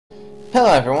Hello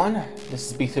everyone,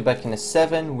 this is B3 back in the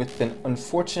 7 with an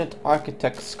unfortunate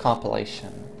architect's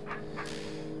compilation.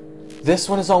 This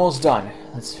one is almost done,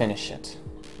 let's finish it.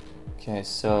 Okay,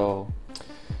 so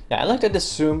yeah, I looked at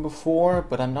this room before,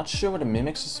 but I'm not sure where the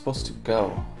mimics are supposed to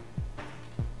go.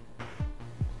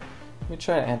 Let me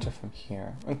try to enter from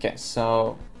here. Okay,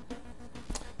 so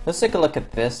let's take a look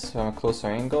at this from a closer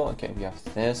angle. Okay, we have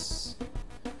this.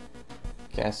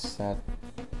 Guess that.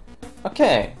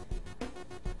 Okay.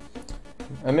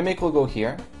 A mimic will go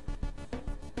here.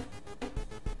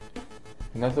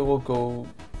 Another will go,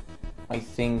 I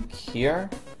think, here.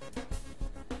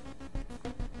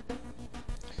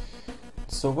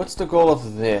 So what's the goal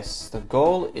of this? The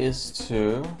goal is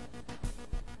to...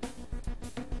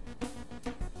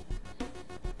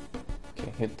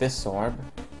 okay, hit this orb.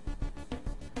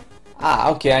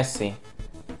 Ah, okay, I see.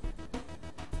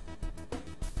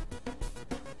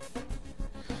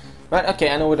 Right, okay,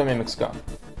 I know where the mimics go.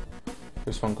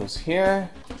 First one goes here,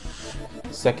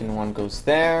 second one goes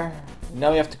there. Now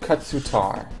we have to cut through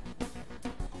Tar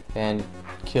and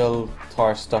kill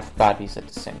Tar stuffed baddies at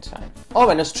the same time. Oh,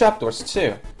 and there's trapdoors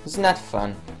too. Isn't that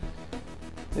fun?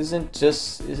 Isn't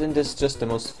this just the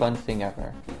most fun thing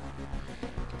ever?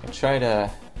 I try to...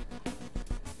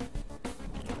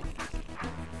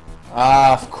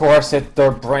 ah, of course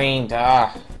they're brained.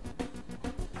 Ah.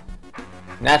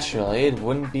 Naturally, it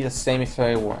wouldn't be the same if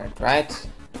they weren't, right?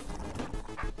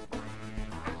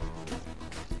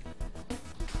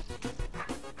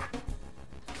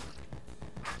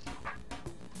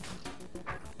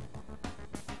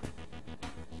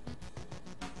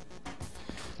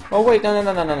 Oh wait, no.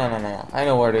 I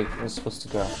know where they're supposed to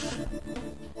go.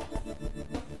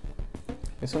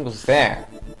 This one goes there.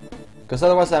 Because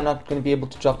otherwise I'm not going to be able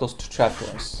to drop those two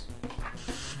trapdoors.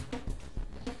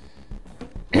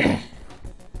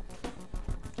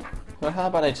 Well, how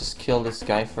about I just kill this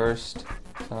guy first? So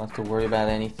I don't have to worry about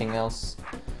anything else.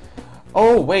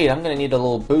 Oh wait, I'm going to need a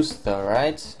little boost though,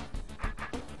 right?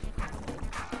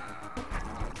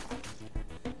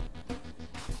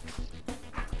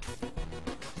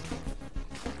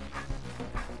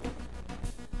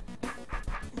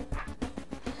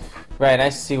 Right, I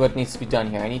see what needs to be done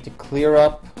here. I need to clear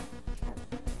up...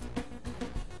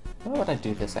 how would I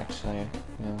do this actually?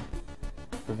 You know,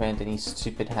 prevent any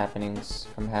stupid happenings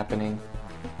from happening.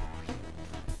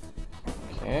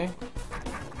 Okay.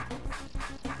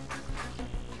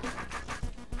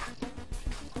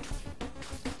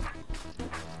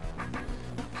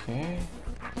 Okay.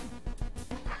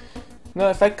 No,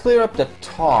 if I clear up the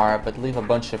tar but leave a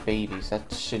bunch of babies,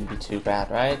 that shouldn't be too bad,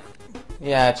 right?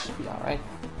 Yeah, it should be alright.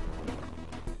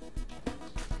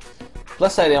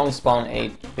 Plus side, they only spawn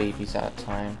 8 babies at a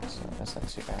time, so that's not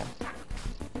too bad.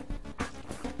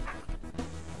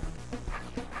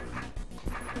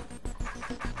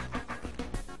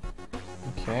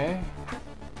 Okay.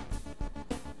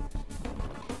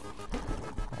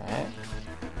 Alright.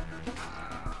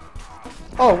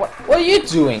 Oh, what are you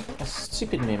doing? A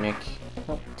stupid mimic.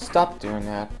 Oh, stop doing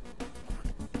that.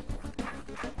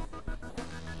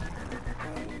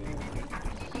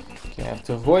 Okay, I have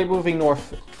to avoid moving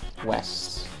northwest.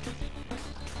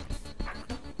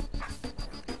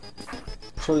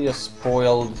 Truly a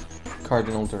spoiled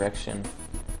cardinal direction.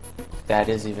 That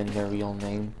is even their real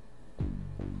name.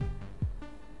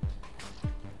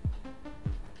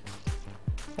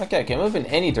 Okay, I can move in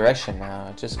any direction now.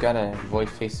 I just gotta avoid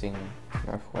facing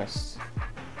northwest.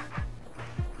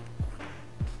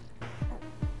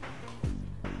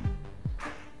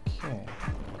 Okay.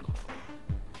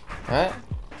 Alright.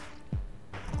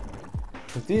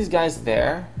 With these guys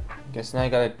there, I guess now I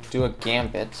gotta do a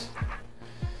gambit.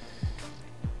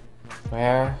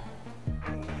 Where...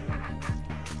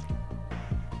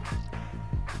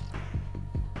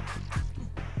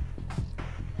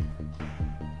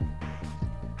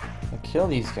 kill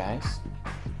these guys.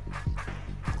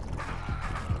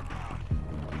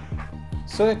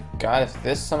 So God, if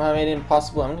this somehow made it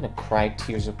impossible, I'm gonna cry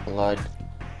tears of blood.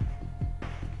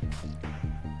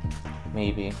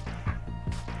 Maybe.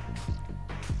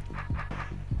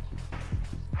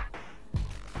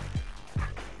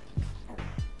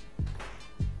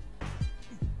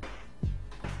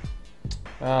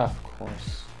 Ah, of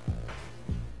course.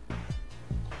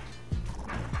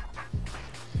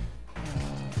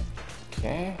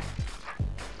 Okay.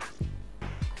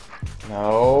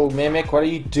 No, Mimic, what are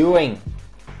you doing?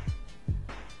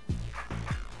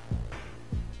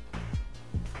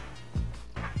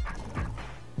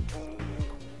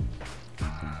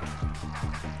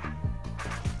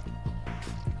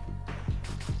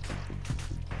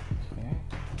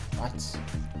 What?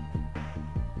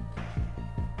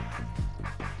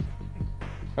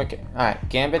 Okay, alright,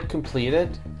 Gambit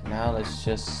completed. Now let's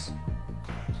just...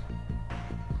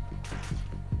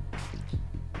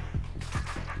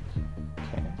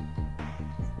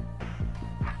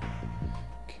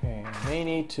 Okay, may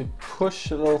need to push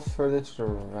a little further to the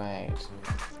right.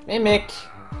 Mimic!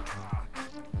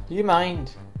 Do you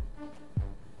mind?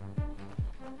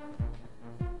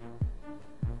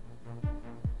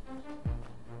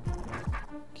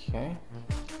 Okay.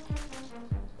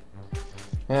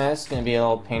 Yeah, this is gonna be a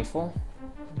little painful.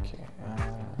 Okay,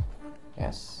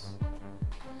 yes.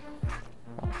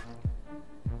 Oh.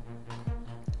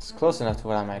 It's close enough to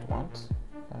what I might want.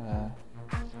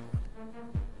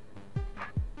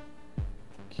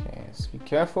 Okay, let's be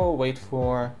careful, wait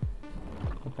for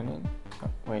opening. Oh,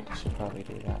 wait, I should probably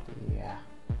do that, yeah.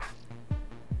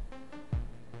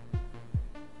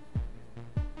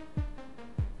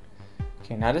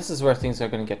 Okay, now this is where things are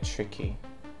gonna get tricky.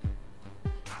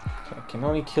 Okay, I can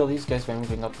only kill these guys by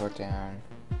moving up or down.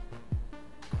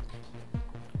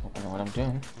 I know what I'm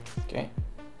doing. Okay.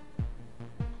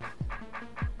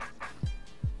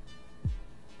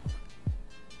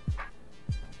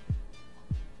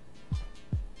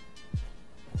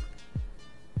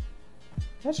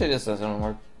 Actually, this doesn't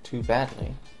work too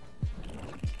badly.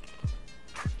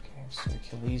 Okay, so we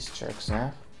kill these jerks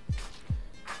now.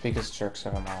 Biggest jerks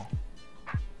of them all.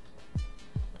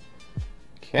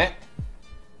 Okay.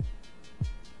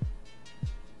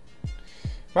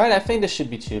 Right, I think this should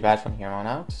be too bad from here on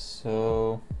out,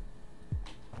 so...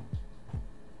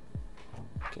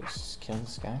 Okay, let's just kill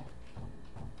this guy.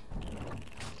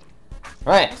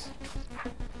 Right!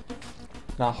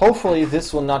 Now, hopefully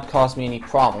this will not cause me any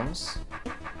problems.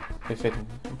 If it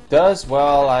does,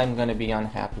 well, I'm gonna be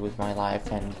unhappy with my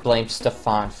life and blame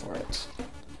Stefan for it.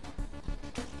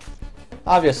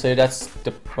 Obviously, that's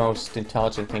the most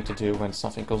intelligent thing to do when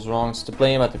something goes wrong, is to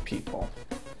blame other people.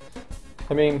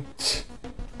 I mean,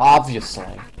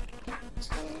 obviously.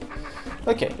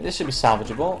 Okay, this should be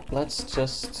salvageable. Let's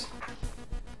just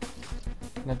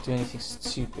not do anything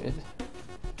stupid.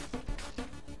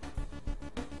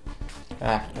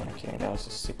 Ah, okay, that was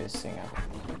the stupidest thing ever.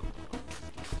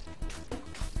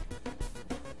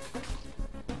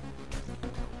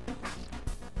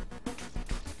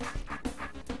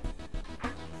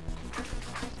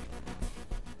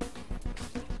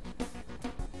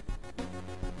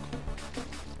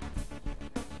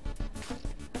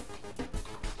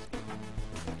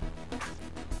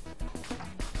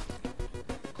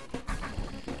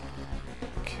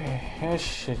 Okay, I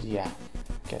should, yeah,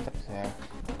 get up there.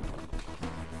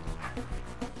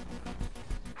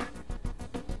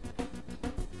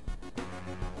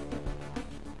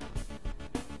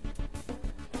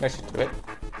 I should do it.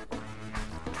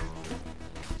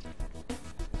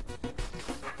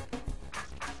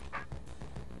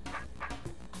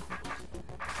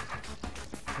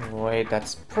 Wait,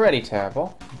 that's pretty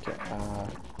terrible. Okay,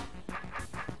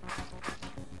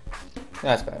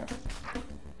 that's better.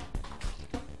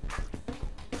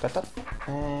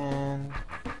 And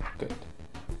good.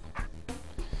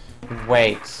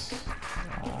 Wait.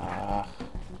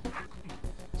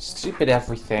 Stupid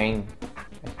everything.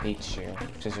 I hate you.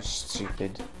 Because you're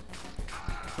stupid.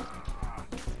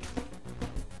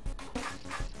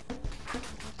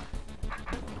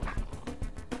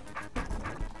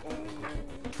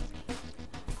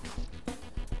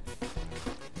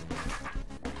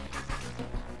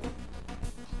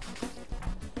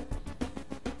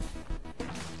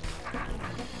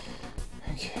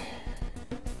 Okay.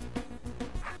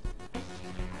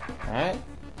 Alright.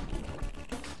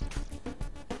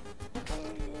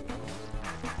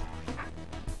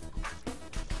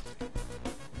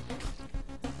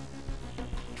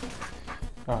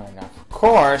 Oh, and of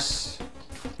course,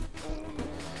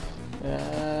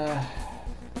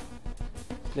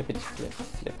 flippity flip,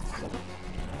 flip, flip.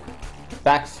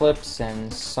 Backflips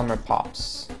and summer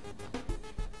pops.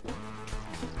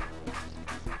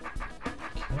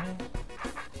 Okay.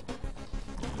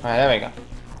 Alright, there we go.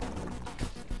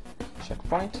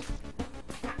 Checkpoint.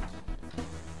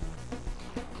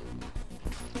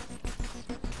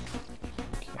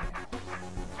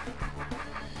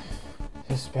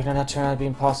 This better not turn out to be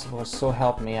impossible, so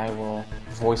help me, I will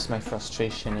voice my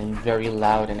frustration in very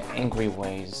loud and angry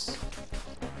ways.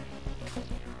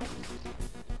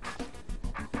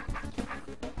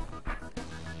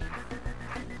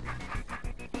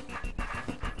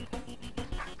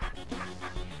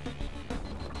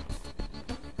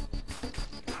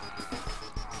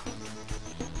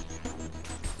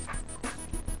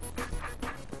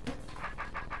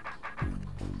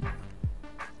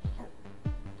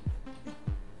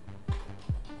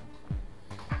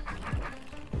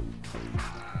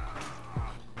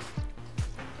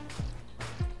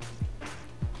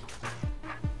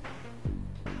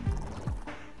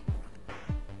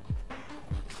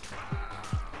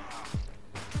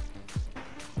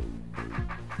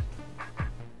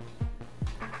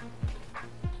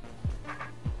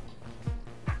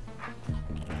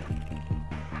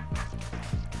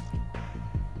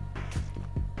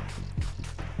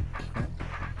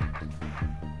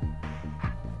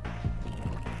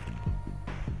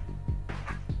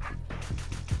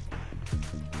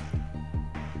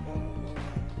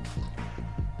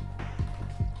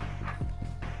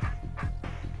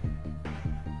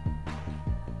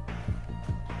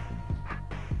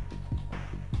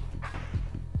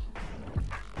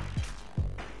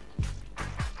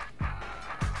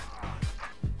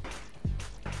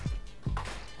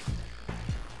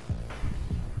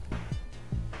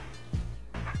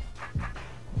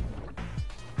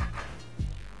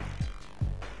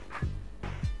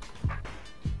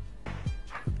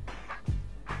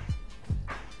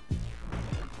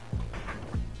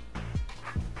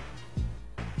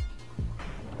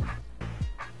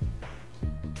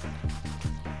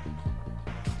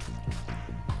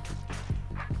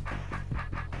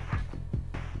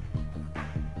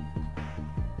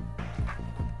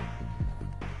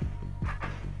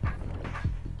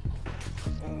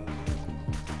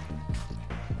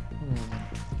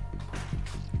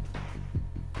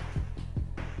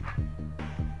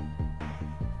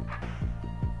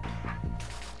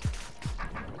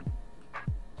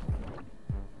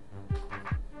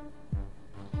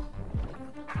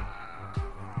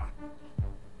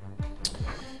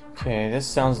 Okay, this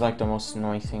sounds like the most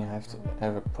annoying thing I have to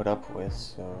ever put up with,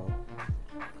 so...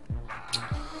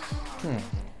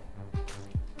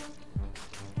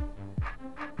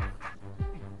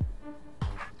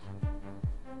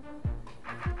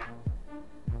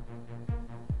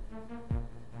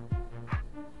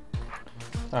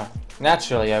 Oh,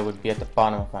 naturally I would be at the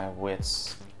bottom of my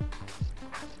wits.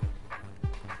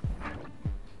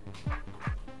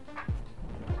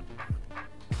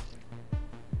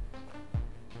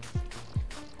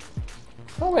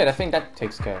 Oh wait, I think that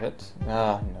takes care of it.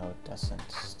 Ah, no it doesn't.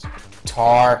 Stupid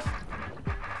tar!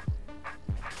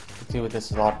 I could deal with this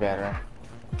a lot better.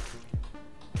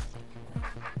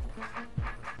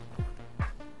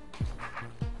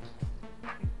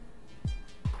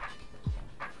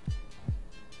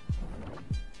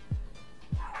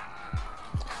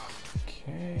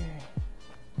 Okay.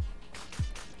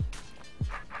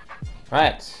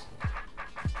 Right.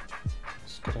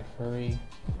 Just gotta hurry.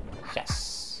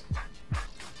 Yes.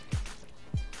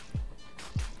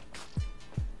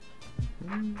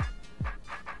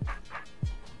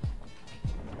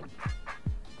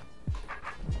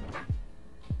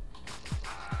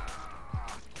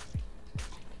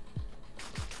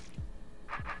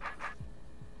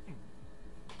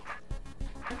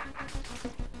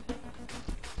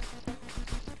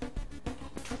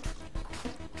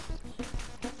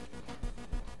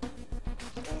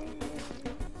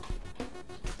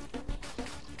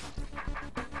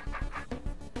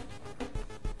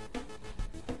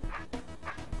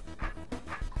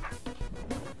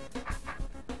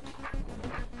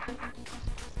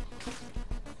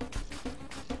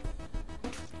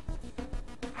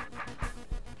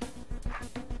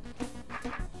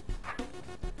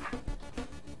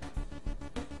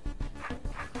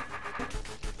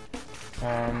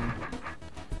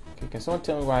 Okay, can someone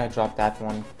tell me why I dropped that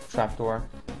one trapdoor?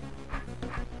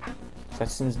 That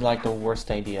seems like the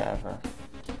worst idea ever.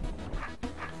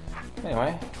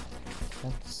 Anyway,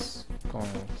 let's go in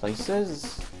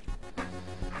places.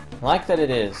 I like that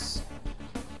it is.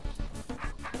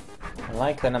 I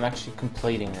like that I'm actually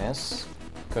completing this,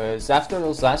 because after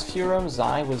those last few rooms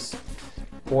I was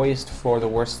poised for the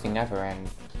worst thing ever, and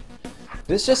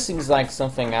this just seems like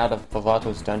something out of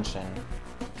Pavato's dungeon.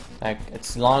 Like,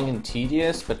 it's long and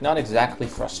tedious, but not exactly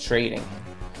frustrating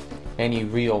in any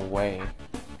real way.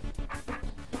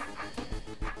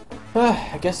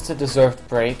 I guess it's a deserved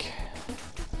break.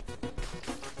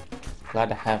 Glad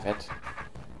to have it.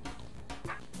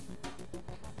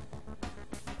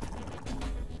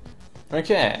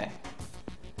 Okay.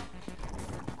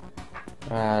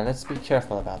 Let's be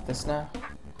careful about this now.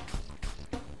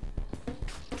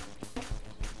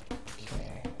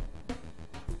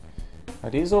 Are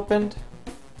these opened?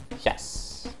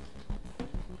 Yes.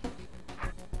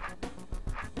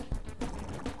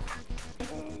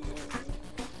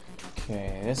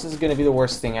 Okay, this is gonna be the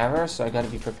worst thing ever, so I gotta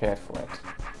be prepared for it.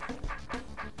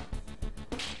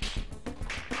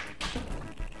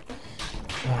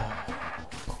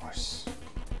 Of course.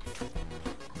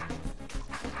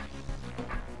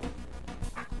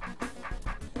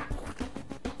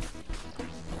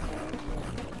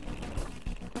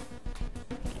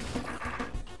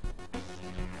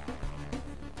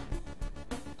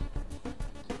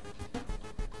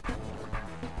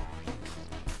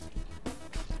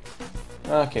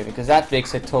 Okay, because that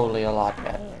makes it totally a lot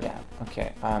better. Yeah,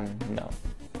 okay, no.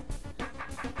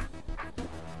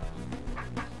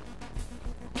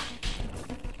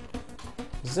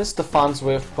 Is this the fun's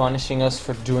way of punishing us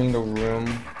for doing the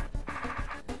room?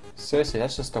 Seriously,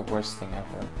 that's just the worst thing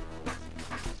ever.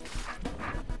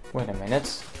 Wait a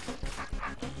minute.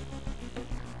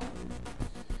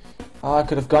 Oh, I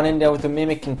could have gone in there with the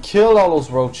mimic and killed all those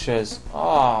roaches.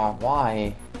 Ah,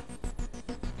 why?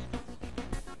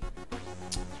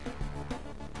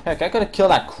 Heck, I could have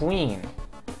killed that queen.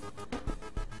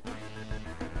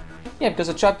 Yeah, because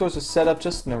the trapdoors were set up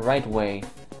just in the right way.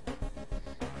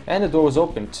 And the door was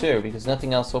open too, because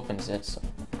nothing else opens it, so...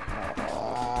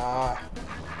 I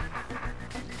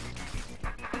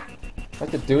have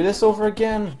to do this over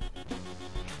again?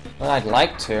 Well, I'd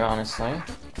like to, honestly.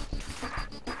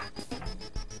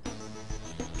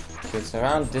 Okay, it's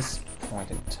around this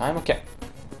point in time. Okay.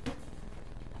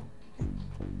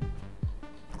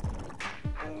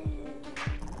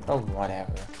 Oh,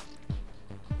 whatever.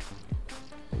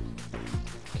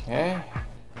 Okay.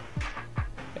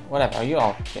 Whatever, you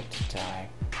all get to die.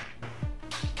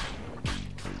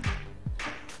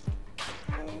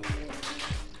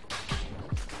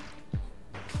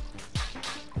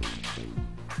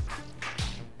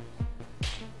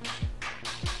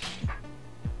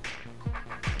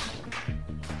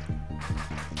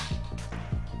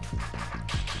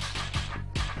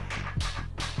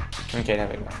 Okay, there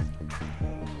we go.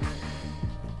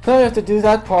 Now we have to do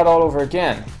that part all over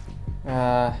again.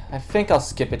 I think I'll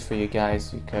skip it for you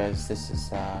guys because this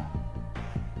is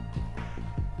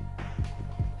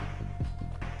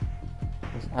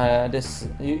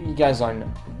you guys are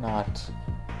not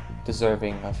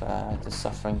deserving of the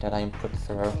suffering that I put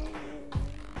through.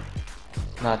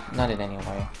 Not in any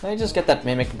way. Let me just get that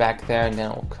mimic back there and then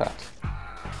it'll cut.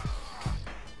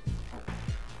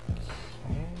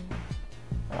 Okay.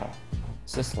 Oh,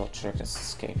 it's this little trick that's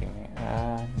escaping me.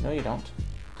 No you don't.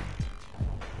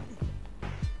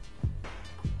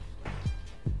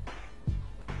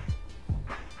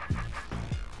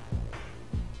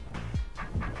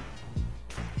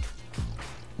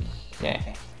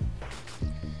 Okay.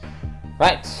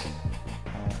 Right.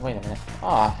 Wait a minute.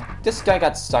 Ah, this guy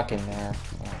got stuck in there.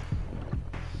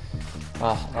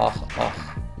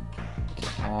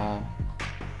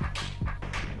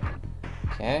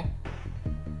 Okay.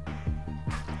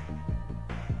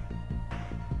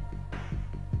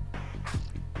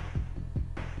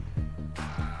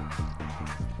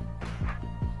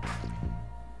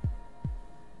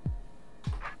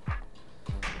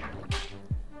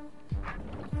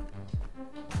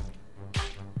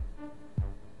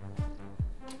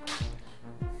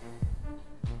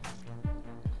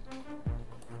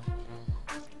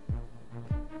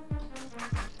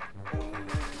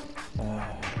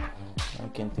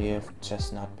 They have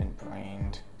just not been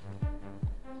brained.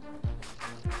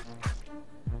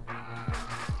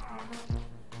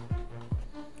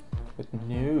 But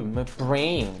no, my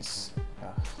brains.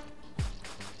 Ugh.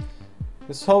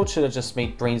 This whole should have just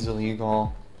made brains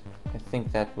illegal. I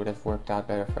think that would have worked out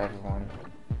better for everyone.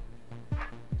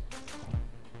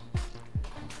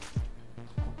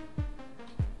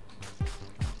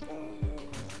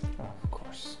 Oh, of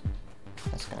course.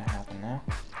 That's gonna happen now.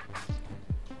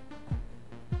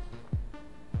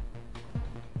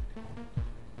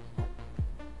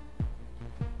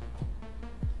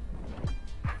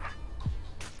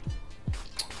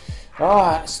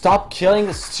 Ah, stop killing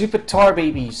the stupid tar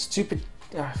baby, stupid,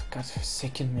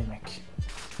 godforsaken mimic.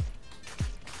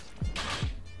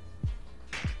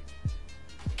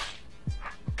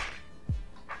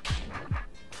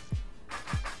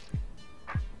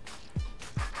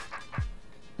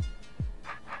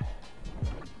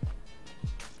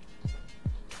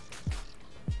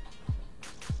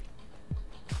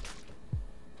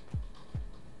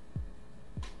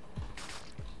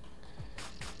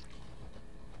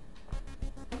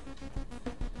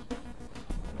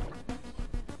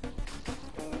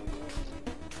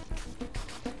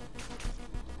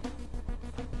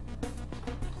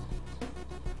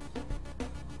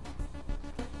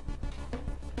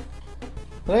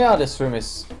 The layout of this room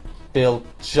is built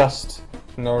just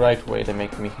in the right way to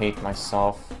make me hate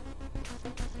myself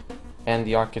and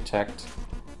the architect.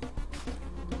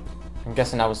 I'm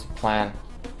guessing that was the plan.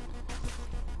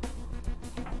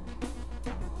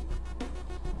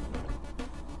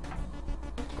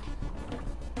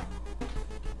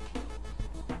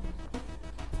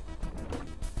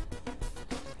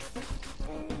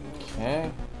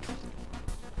 Okay.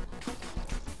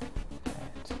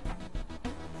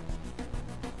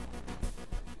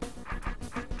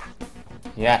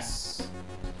 Yes.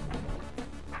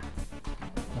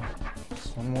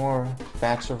 Just one more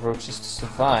batch of roaches to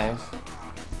survive.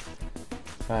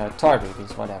 Tar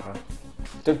babies, whatever.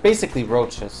 They're basically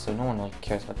roaches, so no one really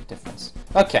cares about the difference.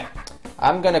 Okay,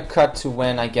 I'm gonna cut to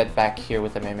when I get back here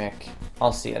with the mimic.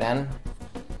 I'll see you then.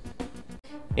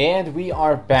 And we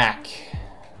are back.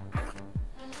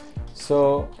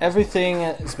 So everything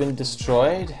has been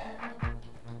destroyed.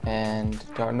 And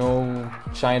there are no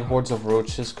giant hordes of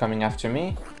roaches coming after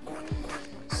me.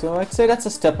 So I'd say that's a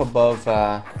step above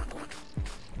all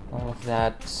of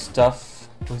that stuff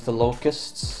with the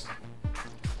locusts.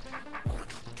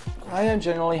 I am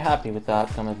generally happy with the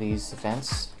outcome of these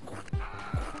events.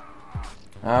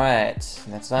 Alright,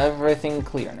 that's everything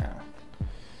clear now.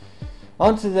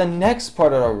 On to the next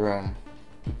part of our room.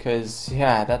 Because,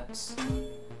 yeah, that's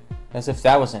as if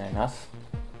that wasn't enough.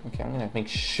 Okay, I'm gonna make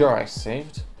sure I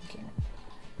saved.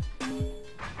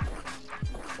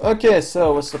 Okay,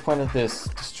 so what's the point of this?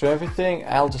 Destroy everything?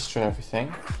 I'll destroy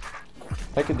everything.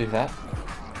 I could do that.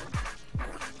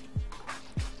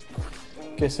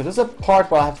 Okay, so there's a part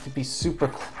where I have to be super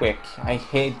quick. I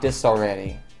hate this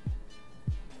already.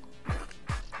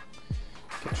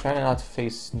 Okay, try not to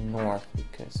face north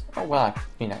because... Oh, well, I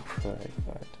mean I could,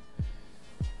 but...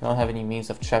 I don't have any means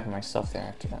of trapping myself there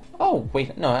after that. Oh,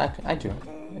 wait, no, I do.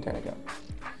 There I go.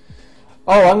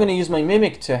 Oh, I'm gonna use my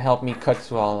mimic to help me cut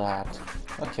through all that.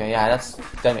 Okay, yeah,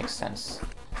 that makes sense.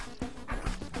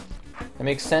 That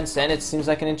makes sense, and it seems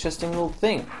like an interesting little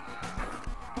thing.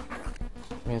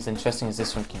 I mean, as interesting as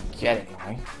this one can get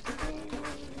anyway.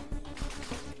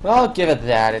 Well, I'll give it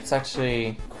that. It's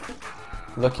actually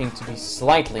looking to be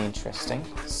slightly interesting,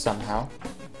 somehow.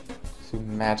 Through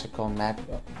magical magic.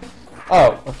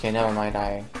 Oh, okay, never mind.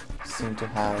 I seem to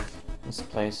have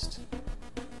misplaced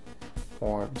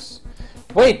orbs.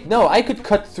 Wait, no, I could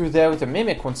cut through there with a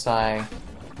mimic once I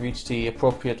reach the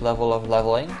appropriate level of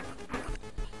leveling.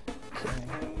 Okay.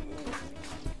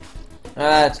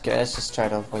 That's good. Let's just try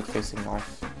to avoid facing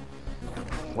north,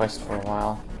 west for a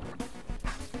while.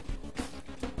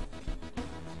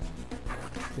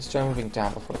 Let's try moving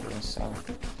down before doing so.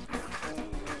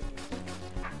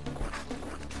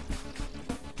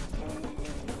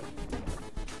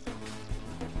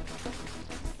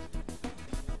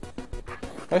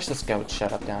 I wish this guy would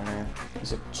shut up down there.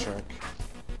 He's a jerk.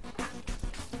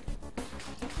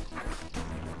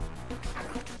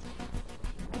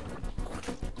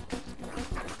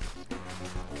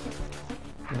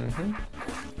 Mm-hmm.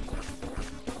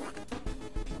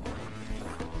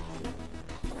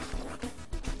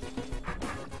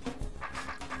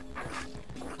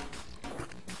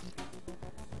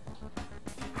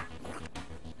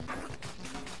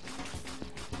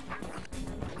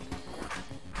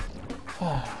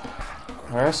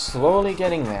 We're slowly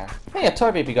getting there. Hey, a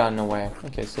tar baby got in the way.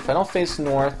 Okay, so if I don't face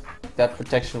north, that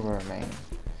protection will remain.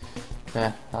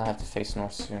 I'll have to face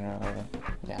north sooner or later.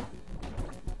 Yeah.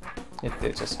 It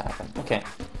did just happen. Okay.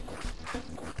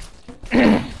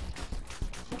 Okay,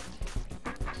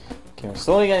 we're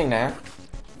slowly getting there.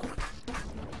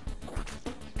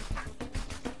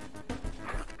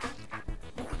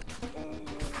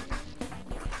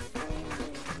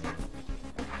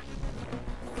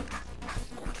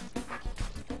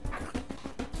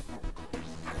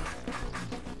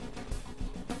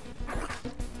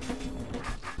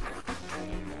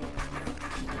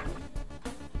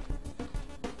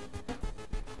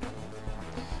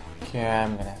 Okay,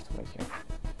 I'm gonna have to wait here.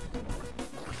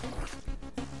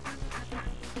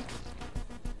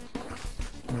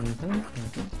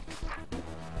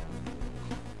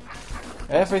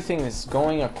 Everything is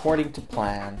going according to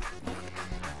plan.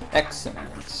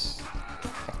 Excellent.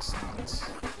 Excellent.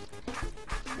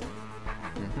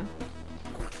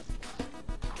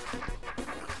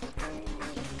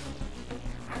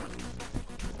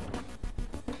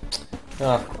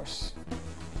 Oh, of course.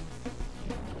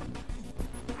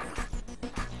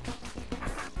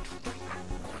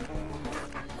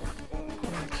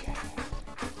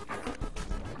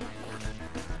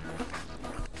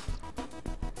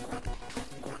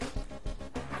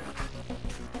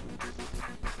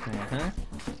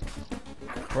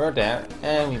 We're there,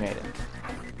 and we made it.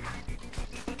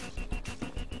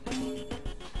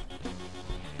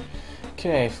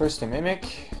 Okay, first a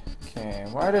mimic. Okay,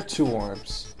 why are there 2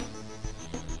 orbs?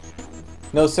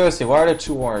 No, seriously, why are there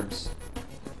 2 orbs?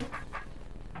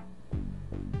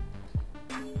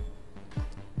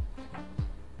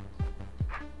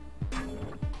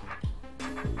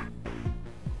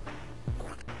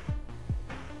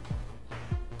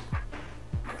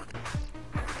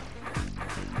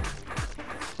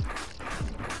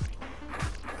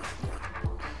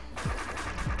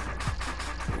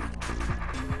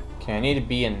 Okay, I need to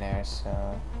be in there,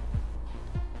 so...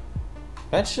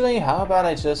 Eventually, how about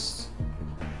I just...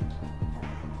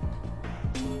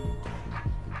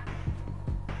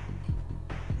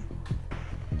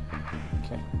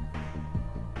 Okay.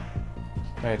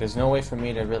 Alright, there's no way for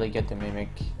me to really get the mimic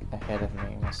ahead of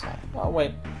me. Oh,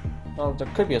 wait. Oh, there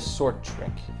could be a sword trick.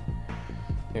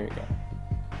 Here we go.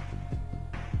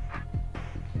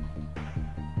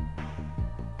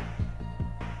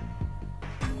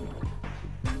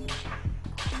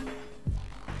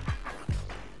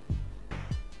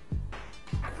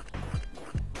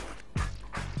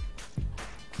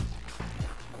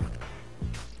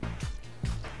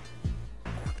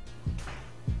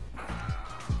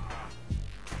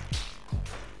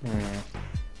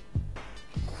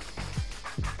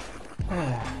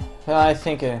 I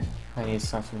think I need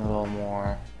something a little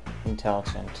more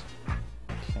intelligent.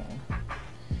 Okay.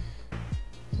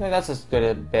 So that's as good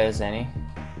a bet as any.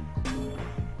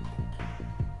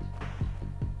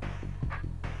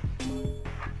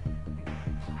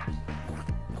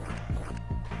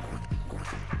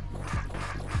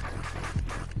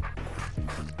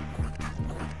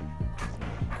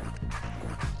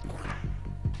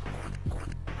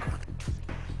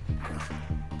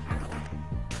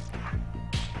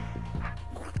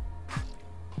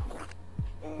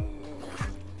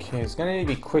 Okay, it's gonna need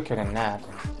to be quicker than that.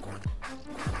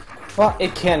 Well,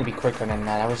 it can be quicker than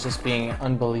that. I was just being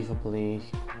unbelievably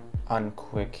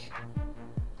unquick.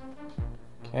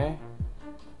 Okay.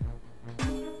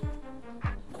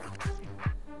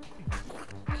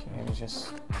 Okay, let me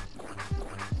just...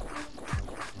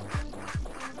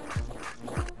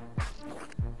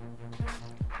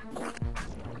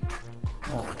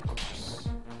 Oh, of course.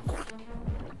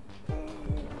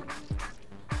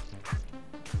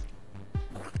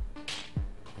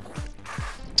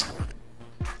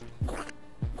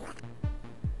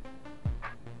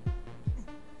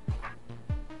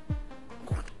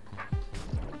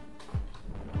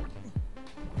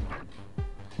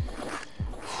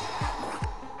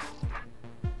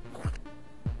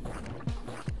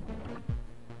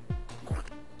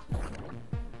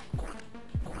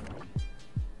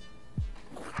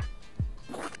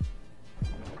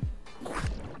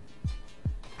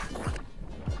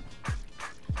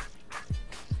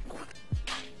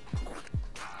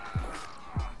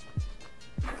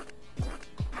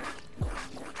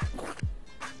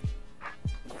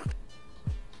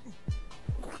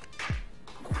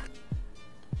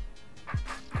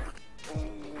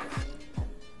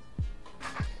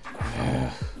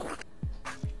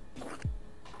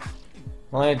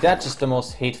 Well, that's just the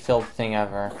most hate-filled thing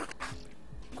ever.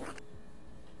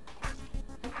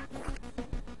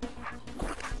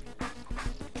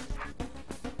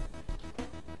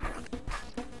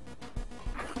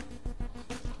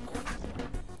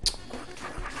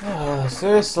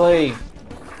 Seriously.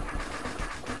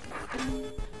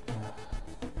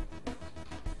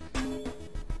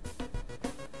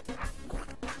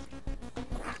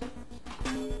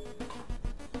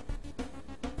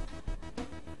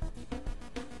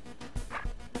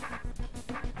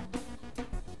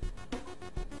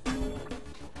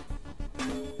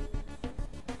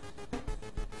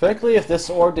 Frankly, if this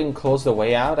ore didn't close the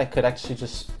way out, I could actually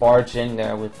just barge in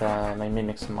there with my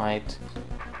Mimic's Might.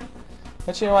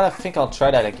 But you know what, I think I'll try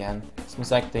that again.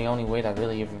 Seems like the only way that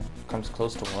really even comes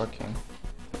close to working.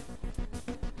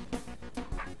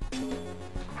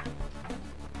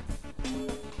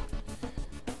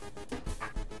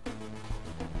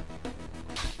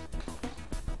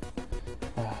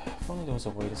 If only there was a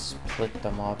way to split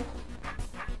them up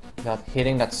without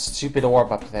hitting that stupid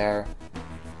orb up there.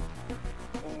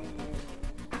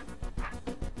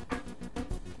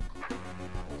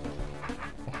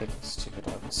 Stupid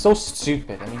orb. It's so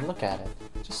stupid. I mean, look at it.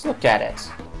 Just look at it.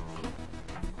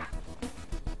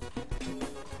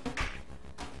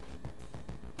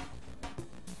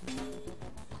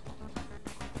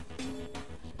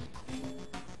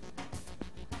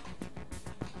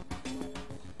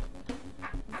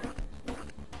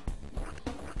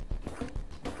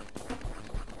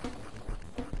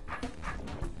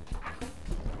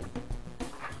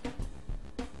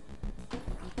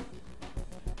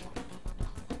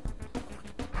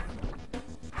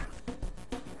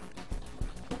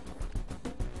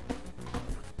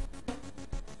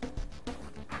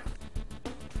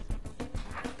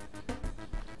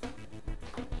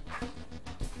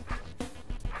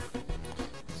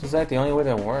 Is that the only way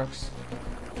that works?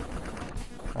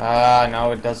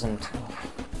 No, it doesn't.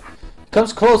 It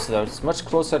comes close though. It's much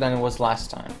closer than it was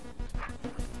last time.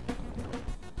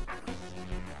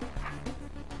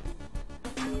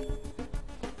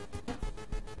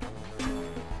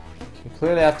 You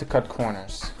clearly have to cut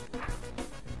corners.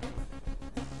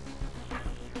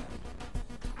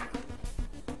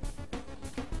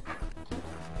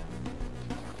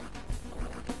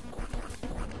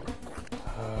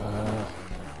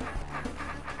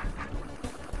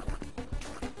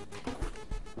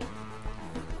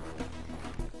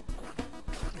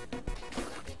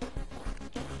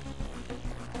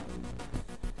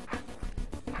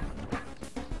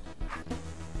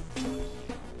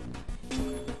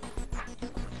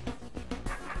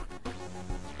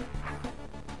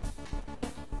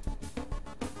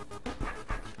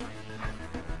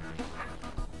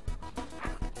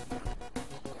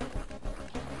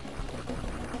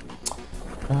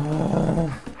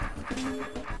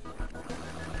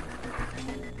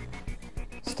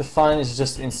 Stefan is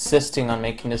just insisting on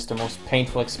making this the most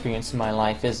painful experience in my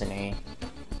life, isn't he?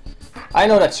 I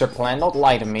know that's your plan, don't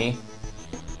lie to me.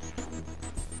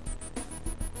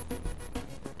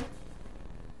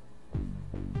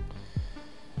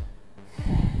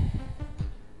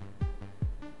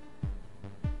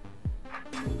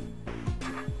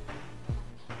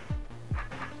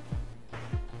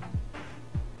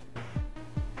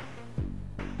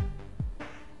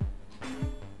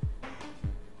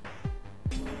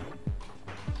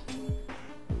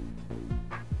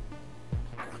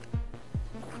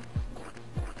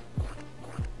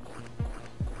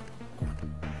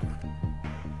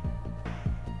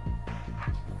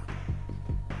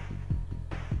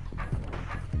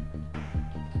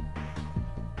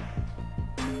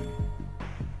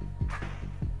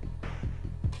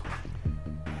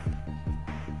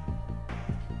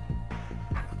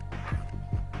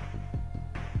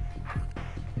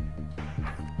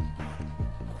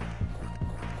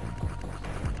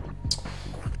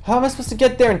 How am I supposed to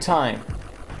get there in time?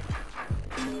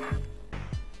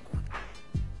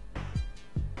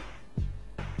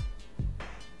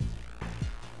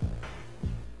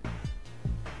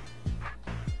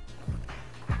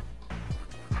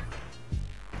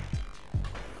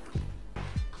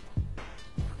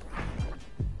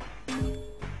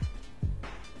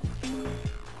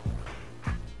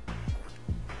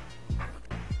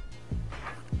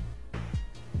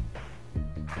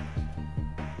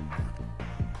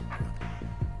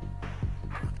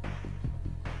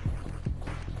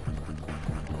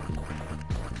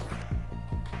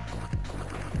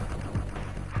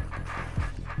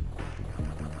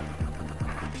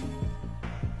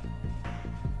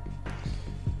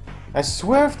 I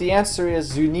swear if the answer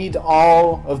is you need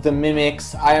all of the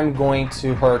mimics, I am going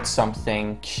to hurt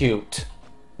something cute.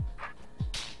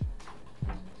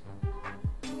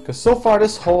 Because so far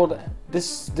this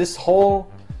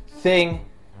whole thing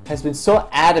has been so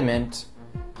adamant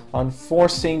on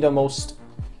forcing the most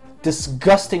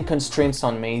disgusting constraints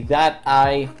on me that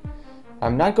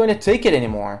I'm not going to take it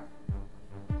anymore.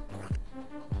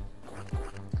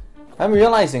 I'm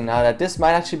realizing now that this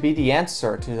might actually be the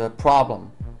answer to the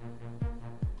problem.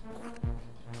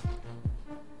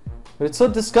 But it's so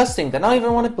disgusting that I don't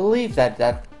even want to believe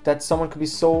that someone could be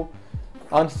so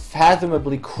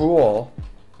unfathomably cruel.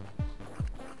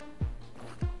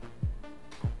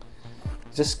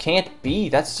 It just can't be.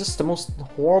 That's just the most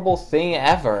horrible thing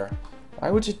ever.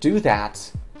 Why would you do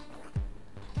that?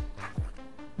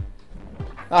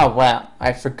 Oh well,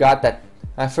 I forgot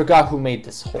who made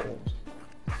this hole.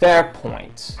 Fair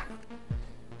point.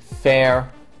 Fair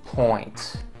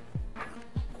point.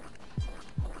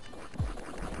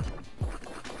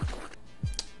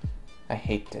 I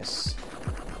hate this.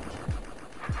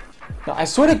 No, I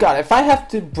swear to God, if I have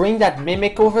to bring that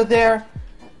mimic over there,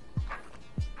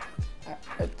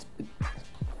 I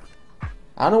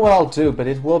don't know what I'll do, but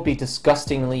it will be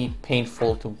disgustingly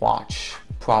painful to watch,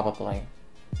 probably.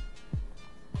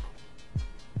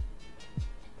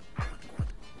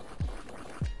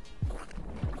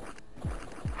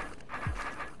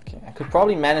 Okay, I could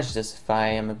probably manage this if I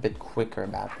am a bit quicker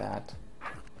about that.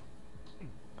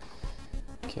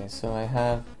 Okay, so I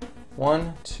have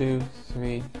 1, 2,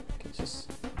 3. Okay,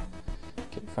 just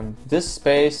from this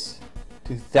space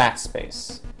to that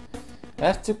space. I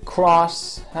have to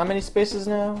cross how many spaces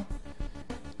now?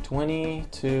 20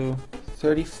 to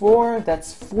 34.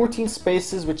 That's 14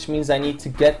 spaces, which means I need to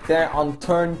get there on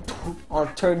turn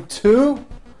 2.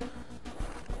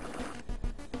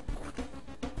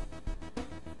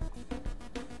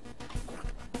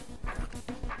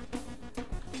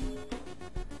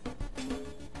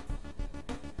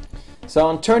 So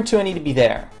on turn 2 I need to be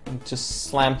there. And just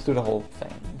slam through the whole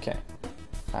thing. Okay.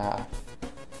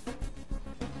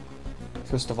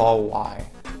 First of all, why?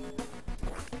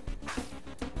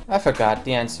 I forgot.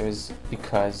 The answer is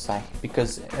because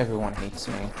everyone hates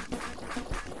me.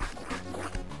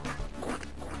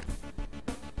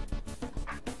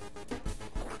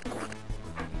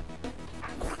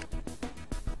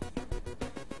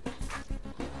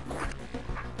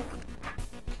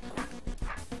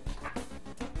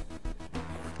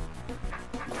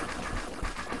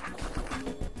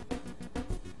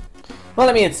 Well,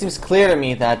 I mean, it seems clear to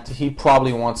me that he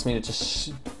probably wants me to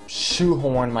just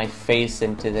shoehorn my face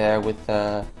into there with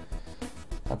a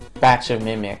batch of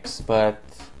mimics, but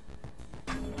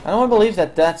I don't believe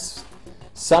that that's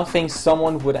something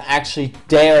someone would actually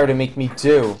dare to make me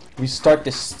do. Restart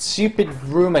this stupid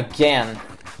room again.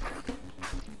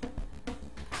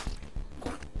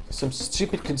 Some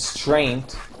stupid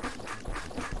constraint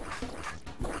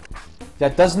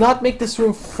that does not make this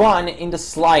room fun in the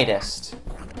slightest.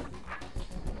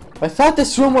 I thought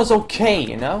this room was okay,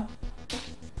 you know?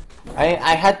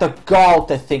 I had the gall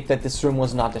to think that this room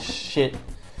was not a ship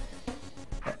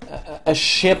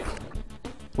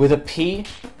with a P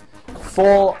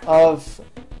full of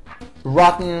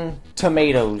rotten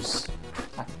tomatoes.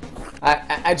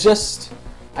 I just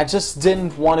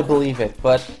didn't want to believe it,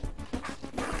 but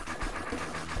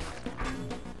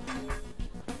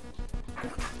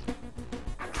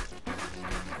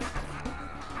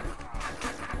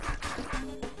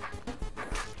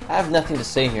I have nothing to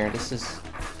say here.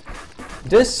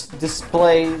 This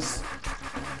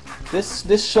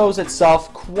shows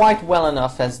itself quite well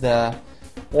enough as the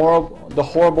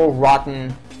horrible,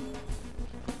 rotten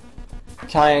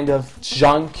kind of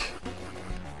junk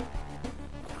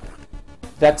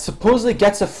that supposedly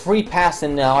gets a free pass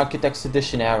in the Architects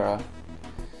Edition era.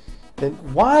 But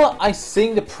while I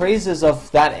sing the praises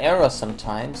of that era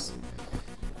sometimes,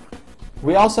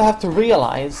 we also have to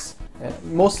realize,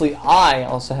 mostly I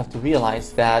also have to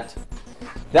realize, that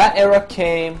That era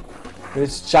came with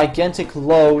its gigantic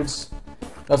loads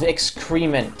of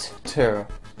excrement too.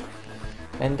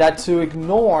 And that to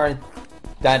ignore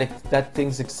that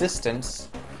thing's existence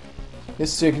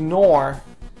is to ignore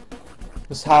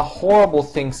just how horrible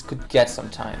things could get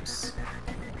sometimes.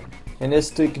 And is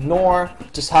to ignore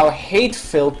just how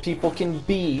hate-filled people can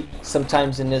be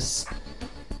sometimes in this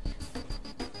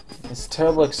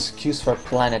terrible excuse for a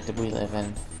planet that we live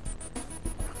in.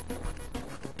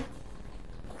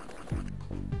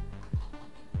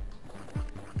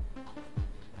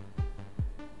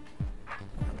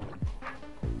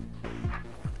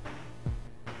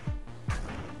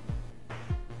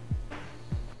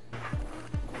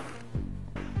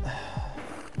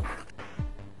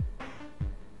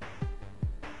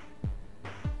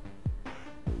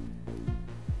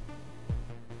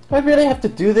 Do I really have to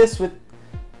do this with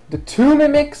the 2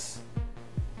 mimics?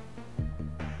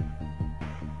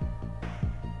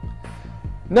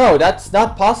 No, that's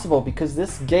not possible because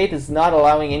this gate is not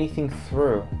allowing anything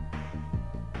through.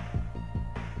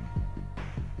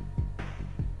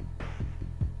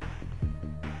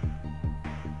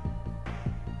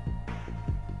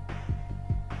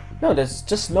 No, there's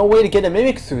just no way to get a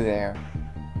mimic through there.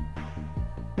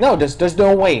 No, there's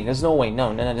no way. There's no way.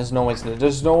 No, there's no way.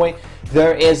 There's no way.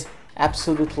 There is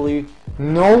absolutely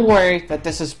no way that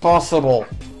this is possible.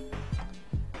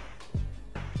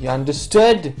 You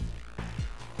understood?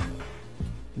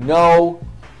 No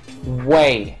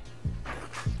way.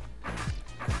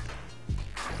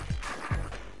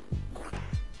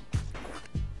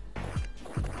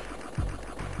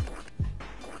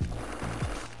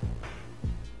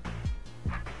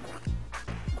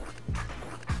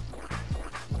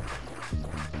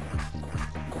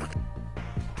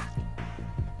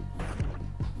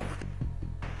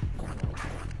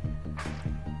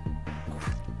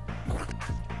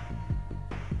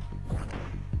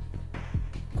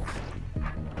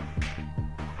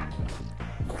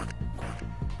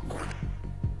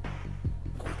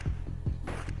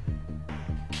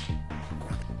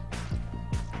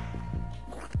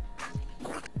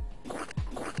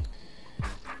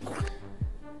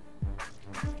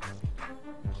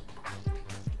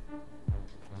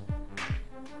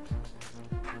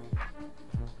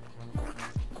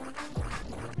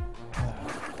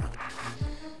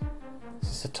 Is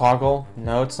this a toggle?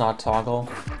 No, it's not toggle.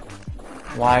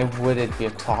 Why would it be a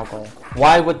toggle?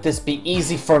 Why would this be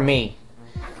easy for me?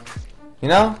 You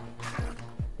know?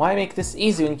 Why make this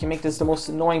easy when you can make this the most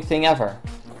annoying thing ever?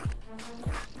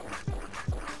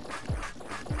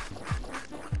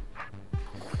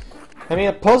 I mean,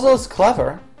 a puzzle is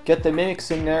clever. Get the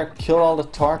mimics in there, kill all the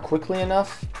tar quickly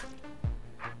enough.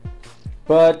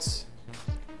 But,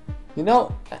 you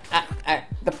know,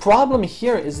 the problem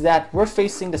here is that we're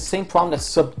facing the same problem that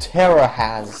Subterra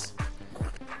has.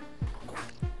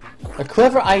 A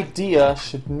clever idea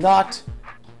should not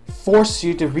force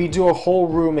you to redo a whole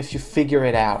room if you figure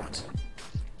it out.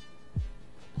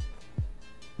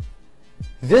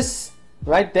 This,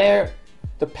 right there,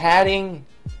 the padding,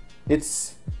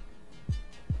 it's...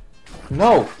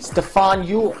 No, Stefan,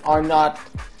 you are not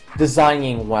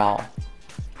designing well.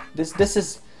 This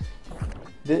is...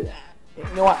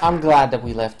 You know what, I'm glad that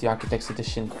we left the Architect's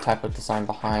Edition type of design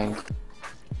behind.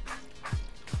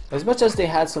 As much as they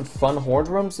had some fun horde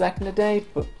rooms back in the day,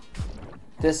 but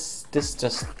this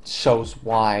just shows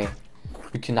why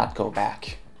you cannot go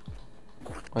back.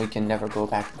 Or you can never go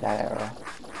back to that era.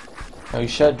 Or you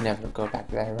should never go back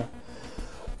to that era.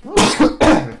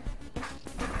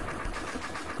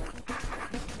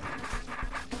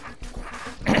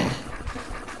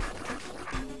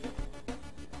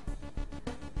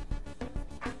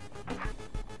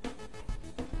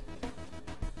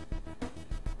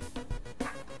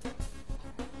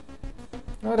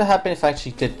 What would happen if I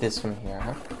actually did this from here,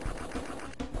 huh?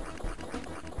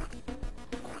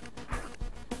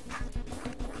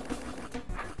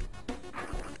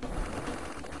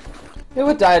 It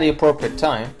would die at the appropriate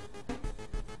time.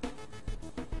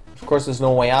 Of course, there's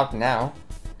no way out now.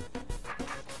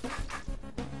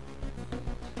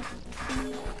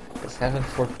 Because heaven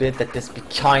forbid that this be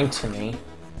kind to me.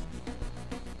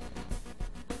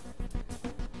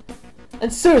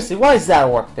 And seriously, why does that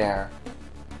work there?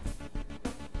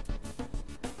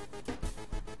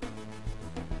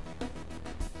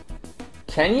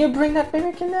 Can you bring that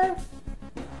mimic in there?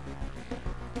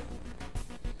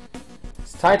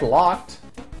 It's tight locked.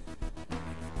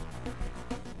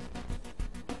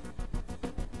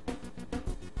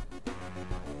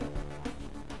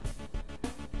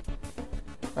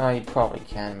 Oh, you probably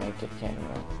can make it, can't you?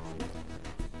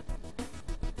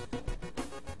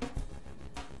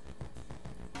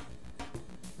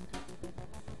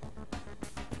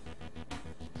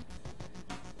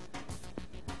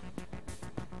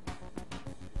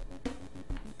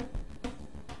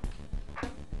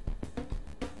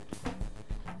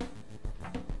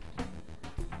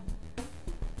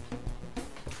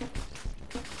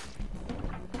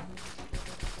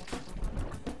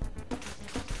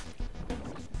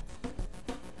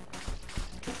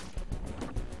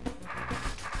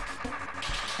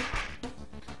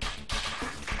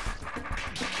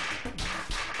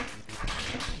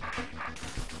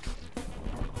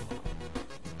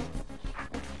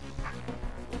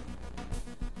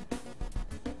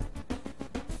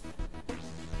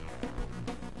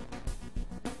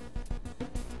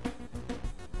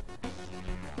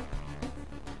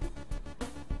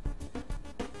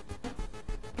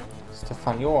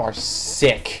 Stefan, you are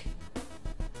sick.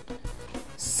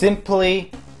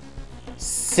 Simply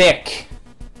sick.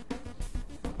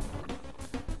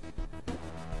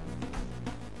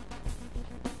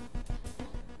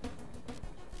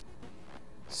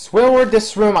 Swear word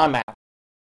this room, I'm out.